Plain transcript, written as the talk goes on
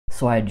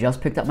So I had just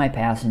picked up my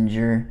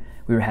passenger,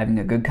 we were having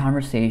a good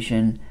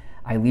conversation,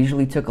 I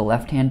leisurely took a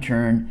left-hand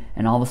turn,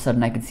 and all of a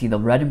sudden I could see the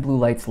red and blue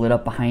lights lit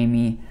up behind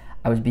me.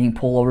 I was being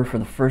pulled over for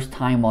the first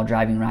time while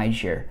driving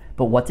rideshare.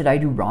 But what did I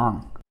do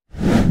wrong?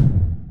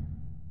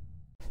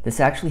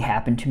 This actually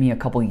happened to me a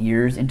couple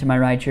years into my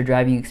rideshare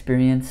driving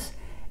experience,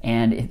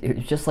 and it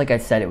was just like I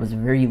said, it was a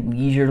very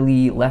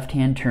leisurely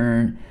left-hand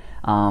turn.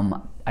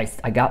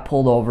 I got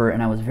pulled over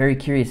and I was very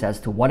curious as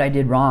to what I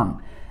did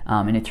wrong.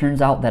 And it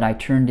turns out that I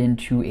turned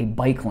into a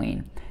bike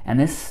lane. And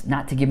this,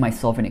 not to give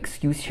myself an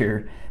excuse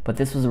here, but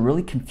this was a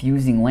really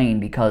confusing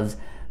lane because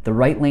the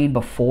right lane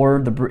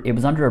before it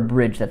was under a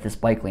bridge that this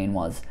bike lane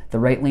was. The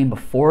right lane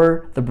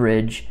before the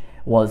bridge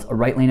was a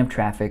right lane of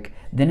traffic,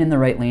 then in the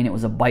right lane it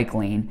was a bike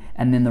lane,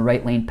 and then the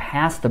right lane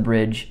past the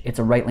bridge, it's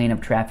a right lane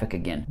of traffic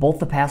again. Both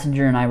the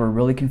passenger and I were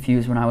really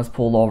confused when I was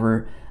pulled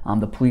over.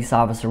 The police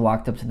officer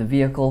walked up to the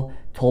vehicle,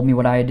 told me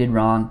what I did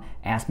wrong,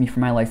 asked me for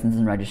my license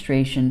and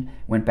registration,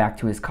 went back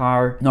to his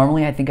car.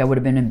 Normally I think I would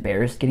have been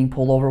embarrassed getting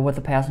pulled over with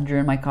a passenger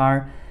in my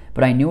car,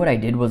 but I knew what I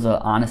did was an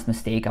honest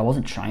mistake. I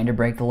wasn't trying to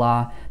break the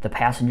law. The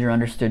passenger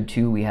understood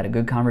too. We had a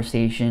good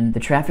conversation. The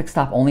traffic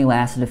stop only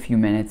lasted a few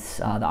minutes.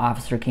 The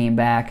officer came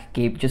back,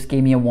 just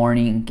gave me a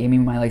warning, gave me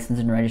my license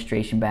and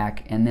registration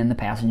back, and then the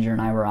passenger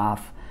and I were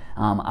off.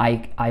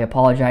 I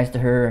apologized to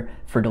her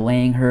for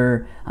delaying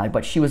her,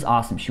 but she was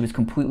awesome. She was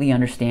completely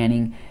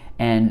understanding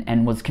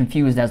and was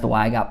confused as to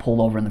why I got pulled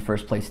over in the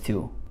first place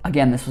too.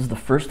 Again, this was the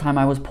first time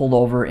I was pulled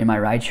over in my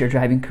rideshare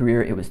driving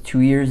career. It was 2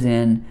 years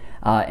in,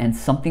 and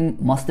something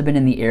must have been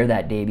in the air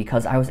that day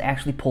because I was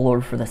actually pulled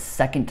over for the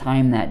second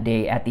time that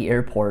day at the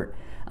airport.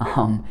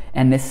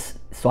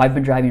 So I've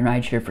been driving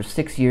rideshare for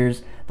 6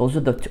 years. Those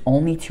are the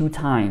only 2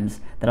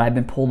 times that I've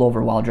been pulled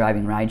over while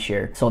driving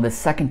rideshare. So the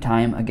second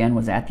time, again,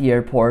 was at the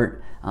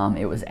airport.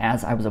 It was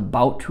as I was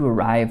about to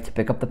arrive to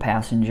pick up the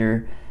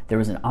passenger. There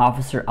was an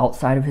officer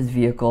outside of his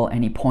vehicle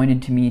and he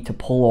pointed to me to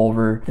pull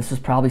over. This was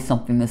probably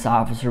something this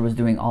officer was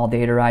doing all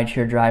day to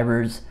rideshare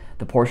drivers.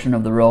 The portion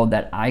of the road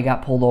that I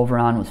got pulled over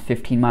on was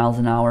 15 miles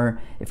an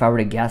hour. If I were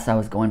to guess, I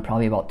was going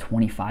probably about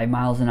 25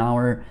 miles an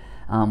hour.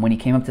 When he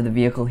came up to the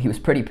vehicle, he was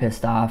pretty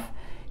pissed off.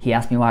 He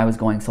asked me why I was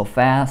going so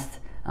fast.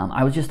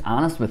 I was just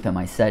honest with him.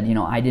 I said,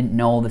 I didn't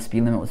know the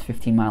speed limit was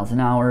 15 miles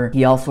an hour.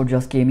 He also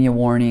just gave me a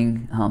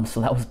warning.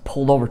 So that was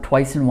pulled over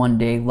twice in one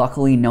day.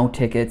 Luckily, no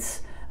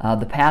tickets.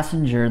 The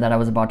passenger that I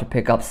was about to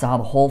pick up saw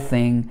the whole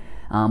thing.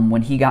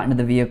 When he got into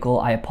the vehicle,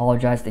 I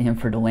apologized to him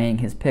for delaying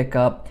his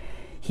pickup.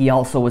 He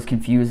also was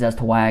confused as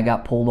to why I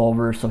got pulled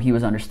over, so he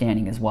was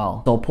understanding as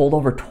well. So pulled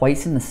over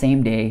twice in the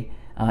same day.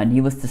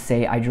 Needless to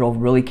say, I drove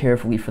really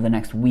carefully for the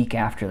next week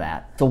after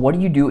that. So what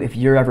do you do if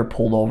you're ever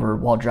pulled over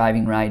while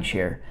driving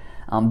rideshare?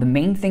 The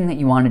main thing that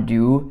you want to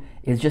do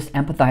is just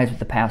empathize with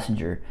the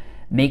passenger.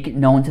 Make it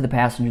known to the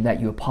passenger that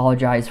you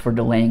apologize for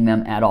delaying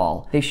them at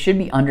all. They should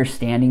be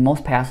understanding.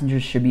 Most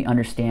passengers should be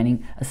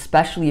understanding,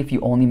 especially if you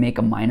only make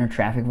a minor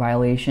traffic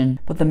violation.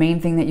 But the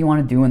main thing that you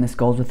want to do, and this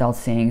goes without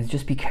saying, is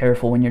just be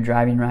careful when you're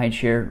driving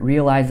rideshare.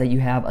 Realize that you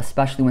have,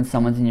 especially when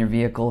someone's in your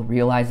vehicle,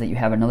 realize that you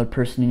have another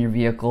person in your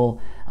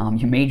vehicle.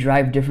 You may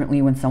drive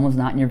differently when someone's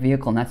not in your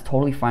vehicle, and that's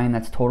totally fine.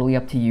 That's totally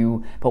up to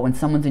you. But when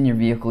someone's in your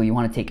vehicle, you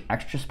want to take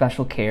extra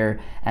special care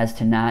as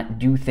to not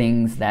do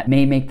things that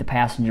may make the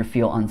passenger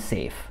feel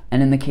unsafe.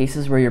 And in the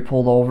cases where you're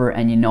pulled over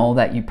and you know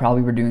that you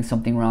probably were doing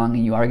something wrong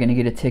and you are going to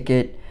get a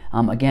ticket,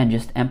 again,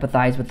 just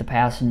empathize with the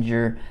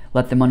passenger.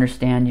 Let them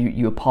understand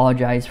you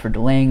apologize for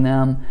delaying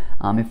them.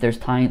 If there's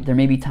time, there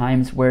may be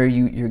times where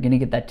you're going to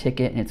get that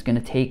ticket and it's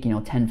going to take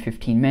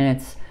 10-15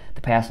 minutes.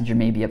 The passenger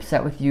may be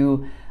upset with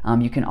you.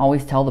 You can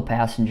always tell the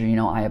passenger,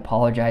 I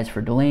apologize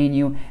for delaying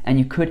you, and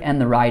you could end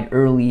the ride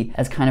early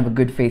as kind of a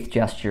good faith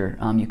gesture.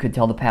 You could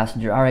tell the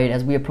passenger, all right,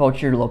 as we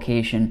approach your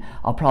location,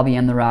 I'll probably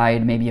end the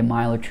ride maybe 1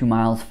 mile or 2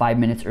 miles, 5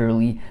 minutes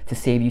early to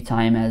save you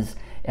time as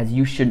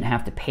you shouldn't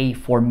have to pay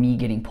for me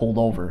getting pulled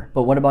over.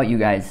 But what about you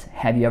guys?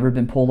 Have you ever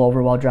been pulled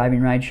over while driving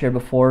rideshare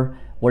before?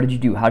 What did you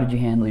do? How did you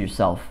handle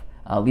yourself?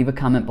 Leave a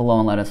comment below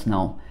and let us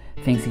know.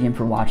 Thanks again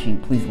for watching.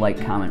 Please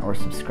like, comment, or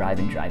subscribe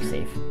and drive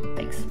safe.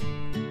 Thanks.